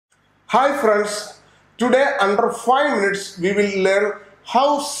Hi friends, today under 5 minutes we will learn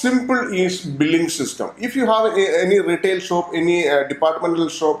how simple is billing system. If you have any retail shop, any departmental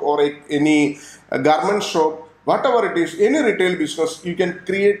shop or any garment shop, whatever it is, any retail business, you can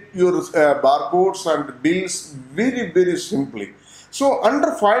create your barcodes and bills very simply. So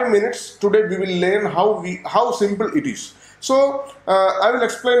under 5 minutes today we will learn how simple it is. So I will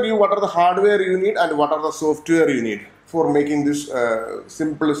explain to you what are the hardware you need and what are the software you need for making this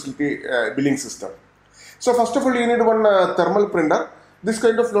simplicity billing system. So first of all, you need one thermal printer. This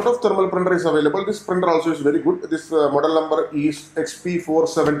kind of lot of thermal printer is available. This printer also is very good. This model number is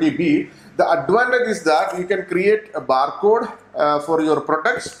XP470B. The advantage is that you can create a barcode for your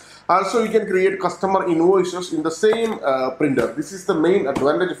products. Also, you can create customer invoices in the same printer. This is the main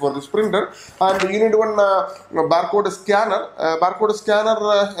advantage for this printer. And you need one barcode scanner. Barcode scanner,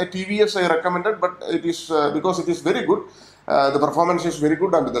 a TVS I recommended, but it is because it is very good. The performance is very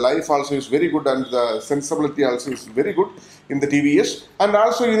good and the life also is very good and the sensibility also is very good in the TVS. And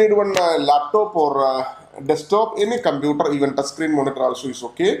also you need one laptop or desktop, any computer, even touchscreen monitor also is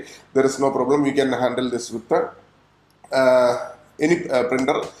okay. There is no problem. You can handle this with any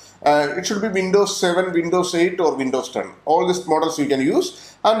printer. It should be Windows 7, Windows 8 or Windows 10. All these models you can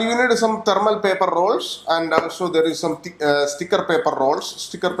use. And you need some thermal paper rolls and also there is some sticker paper rolls.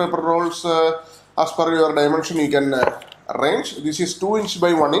 Sticker paper rolls as per your dimension you can arrange. This is 2 inch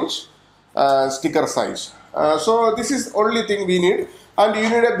by 1 inch sticker size. So this is only thing we need. And you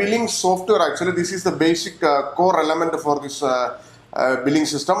need a billing software actually. This is the basic core element for this billing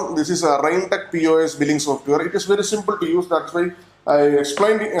system. This is a RAINTECH POS billing software. It is very simple to use. That's why I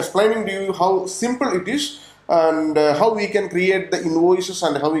explaining to you how simple it is and how we can create the invoices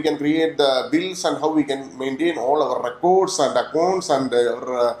and how we can create the bills and how we can maintain all our records and accounts and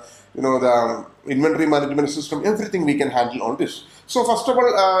the inventory management system. Everything we can handle on this. So first of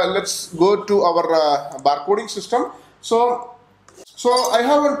all, let's go to our barcoding system. So I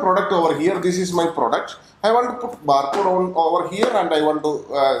have one product over here. This is my product. I want to put barcode on over here and I want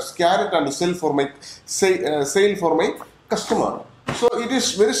to scan it and sell for my sale for my customer. So it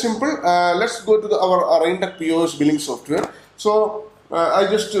is very simple. Let's go to our RAINTECH POS billing software. So I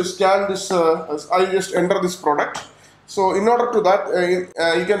just scan this. I just enter this product. So in order to that,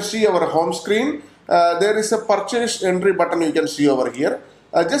 you can see our home screen. There is a purchase entry button you can see over here.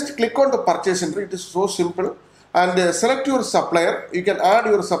 Just click on the purchase entry. It is so simple. And select your supplier. You can add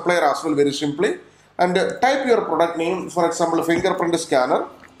your supplier as well very simply. And type your product name. For example, fingerprint scanner.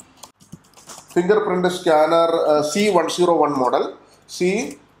 Fingerprint scanner C101 model.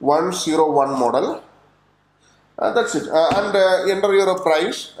 C101 model. That's it. And enter your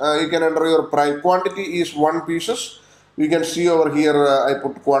price. You can enter your price. Quantity is 1 pieces. You can see over here I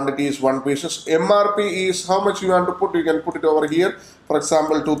put quantity is 1 pieces. MRP is how much you want to put. You can put it over here. For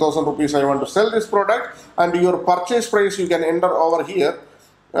example, 2000 rupees I want to sell this product. And your purchase price you can enter over here.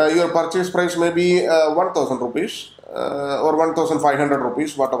 Your purchase price may be 1000 rupees or 1500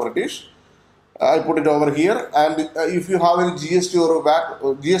 rupees, whatever it is. I put it over here, and if you have any GST or VAT,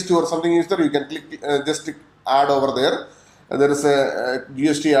 GST or something is there, you can click just click add over there. There is a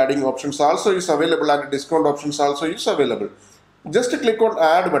GST adding options also is available and discount options also is available. Just click on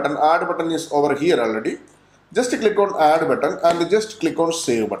add button. Add button is over here already. Just click on add button and just click on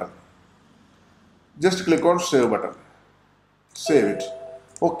save button. Just click on save button. Save it.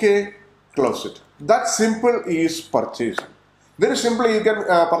 Okay, close it. That simple is purchase. Very simply, you can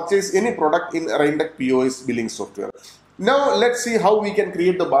purchase any product in RAINTECH POS billing software. Now, let's see how we can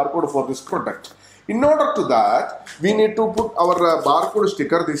create the barcode for this product. In order to that, we need to put our barcode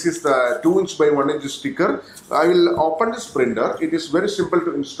sticker. This is the 2 inch by 1 inch sticker. I will open this printer. It is very simple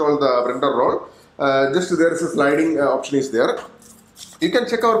to install the printer roll. Just there is a sliding option is there. You can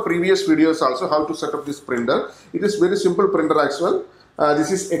check our previous videos also how to set up this printer. It is very simple printer as well.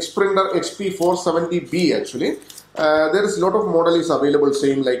 This is X printer XP470B actually. There is a lot of model is available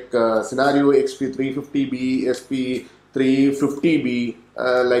same like scenario XP350B, SP350B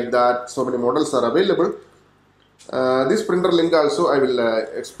like that. So many models are available. This printer link also I will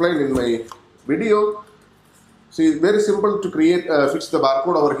explain in my video. See, very simple to create fix the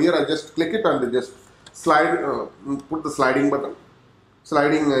barcode over here. I just click it and just slide put the sliding button,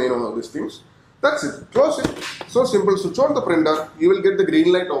 sliding these things. That's it. Close it. So simple. Switch on the printer. You will get the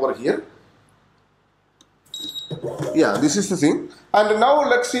green light over here. Yeah, this is the thing. And now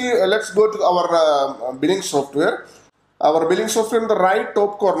let's see. Let's go to our billing software. Our billing software in the right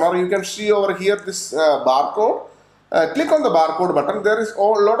top corner. You can see over here this barcode. Click on the barcode button. There is a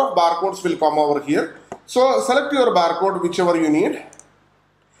lot of barcodes will come over here. So select your barcode whichever you need.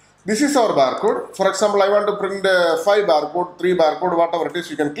 This is our barcode. For example, I want to print 5 barcode, 3 barcode, whatever it is.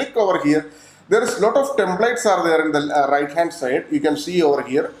 You can click over here. There is lot of templates are there in the right hand side. You can see over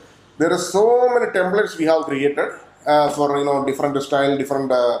here. There are so many templates we have created for different style,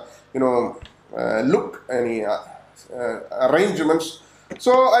 different look, any arrangements.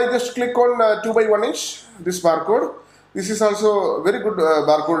 So I just click on 2 by 1 inch this barcode. This is also very good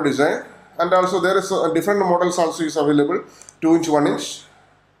barcode design, and also there is different models also is available, 2 inch, 1 inch.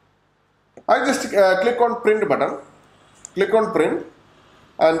 I just click on print button, click on print,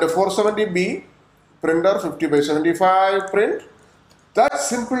 and 470B printer 50 by 75 print. That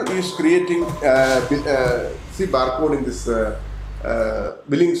simple is creating see barcode in this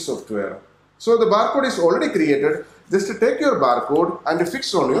billing software. So the barcode is already created. Just to take your barcode and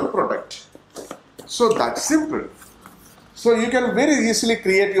fix on your product. So that's simple. So you can very easily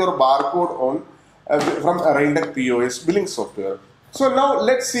create your barcode on from RAINTECH POS billing software. So now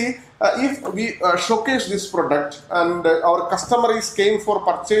let's see if we showcase this product and our customer is came for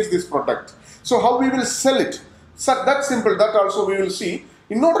purchase this product. So how we will sell it? So that's simple. That also we will see.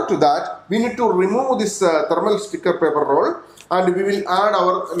 In order to that, we need to remove this thermal sticker paper roll, and we will add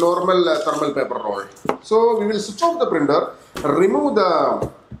our normal thermal paper roll. So we will switch off the printer, remove the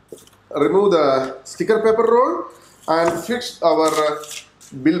sticker paper roll, and fix our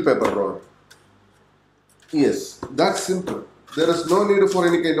bill paper roll. Yes, that's simple. There is no need for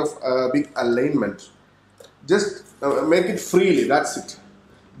any kind of big alignment. Just make it freely. That's it.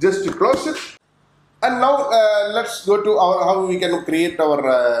 Just to close it. And now let's go to how we can create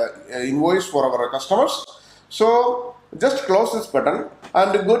our invoice for our customers. So just close this button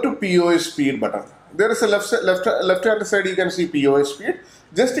and go to POS speed button. There is a left hand side you can see POS speed.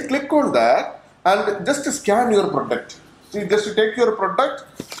 Just click on that and just scan your product. See, just take your product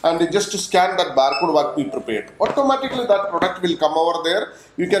and just scan that barcode what we prepared. Automatically that product will come over there.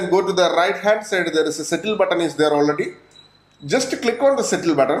 You can go to the right hand side. There is a settle button is there already. Just click on the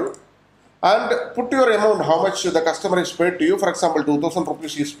settle button and put your amount, how much the customer is paid to you. For example, 2000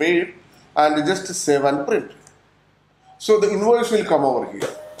 rupees is paid, and just save and print. So the invoice will come over here.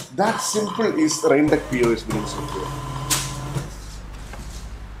 That simple is RAINTECH POS billing software.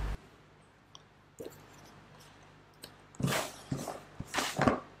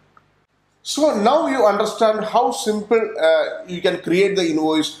 So now you understand how simple you can create the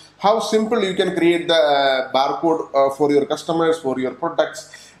invoice, how simple you can create the barcode for your customers, for your products.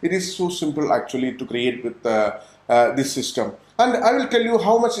 It is so simple actually to create with this system. And I will tell you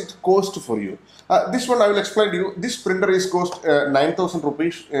how much it cost for you. This one I will explain to you. This printer is cost 9,000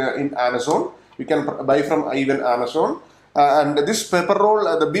 rupees in Amazon. You can buy from even Amazon. And this paper roll,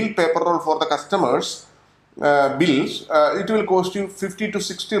 the bill paper roll for the customers, bills, it will cost you 50 to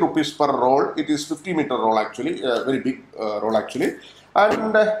 60 rupees per roll. It is 50-meter roll actually, very big roll actually.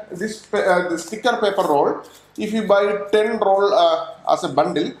 And this the sticker paper roll, if you buy 10 roll as a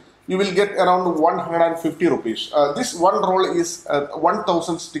bundle, you will get around 150 rupees. This one roll is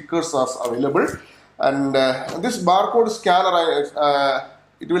 1000 stickers are available, and this barcode scanner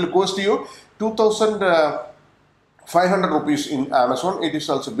it will cost you 2,500 rupees in Amazon. It is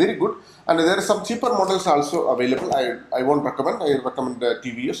also very good, and there are some cheaper models also available. I won't recommend. I recommend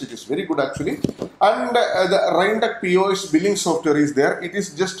TVS. It is very good actually. And the RAINTECH POS billing software is there. It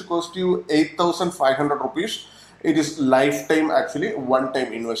is just cost you 8,500 rupees. It is lifetime actually,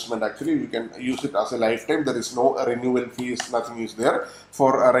 one-time investment actually. You can use it as a lifetime. There is no renewal fees, nothing is there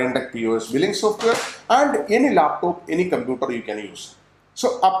for RAINTECH POS billing software. And any laptop, any computer you can use.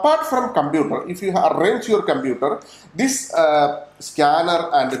 So apart from computer, if you arrange your computer, this scanner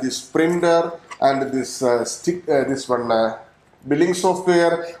and this printer and this this one billing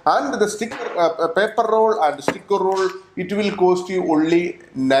software and the sticker paper roll and sticker roll, it will cost you only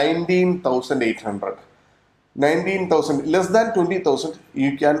 19,800. 19,000, less than 20,000.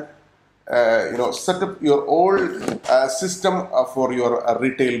 You can set up your old system for your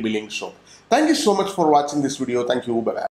retail billing shop. Thank you so much for watching this video. Thank you. Bye bye.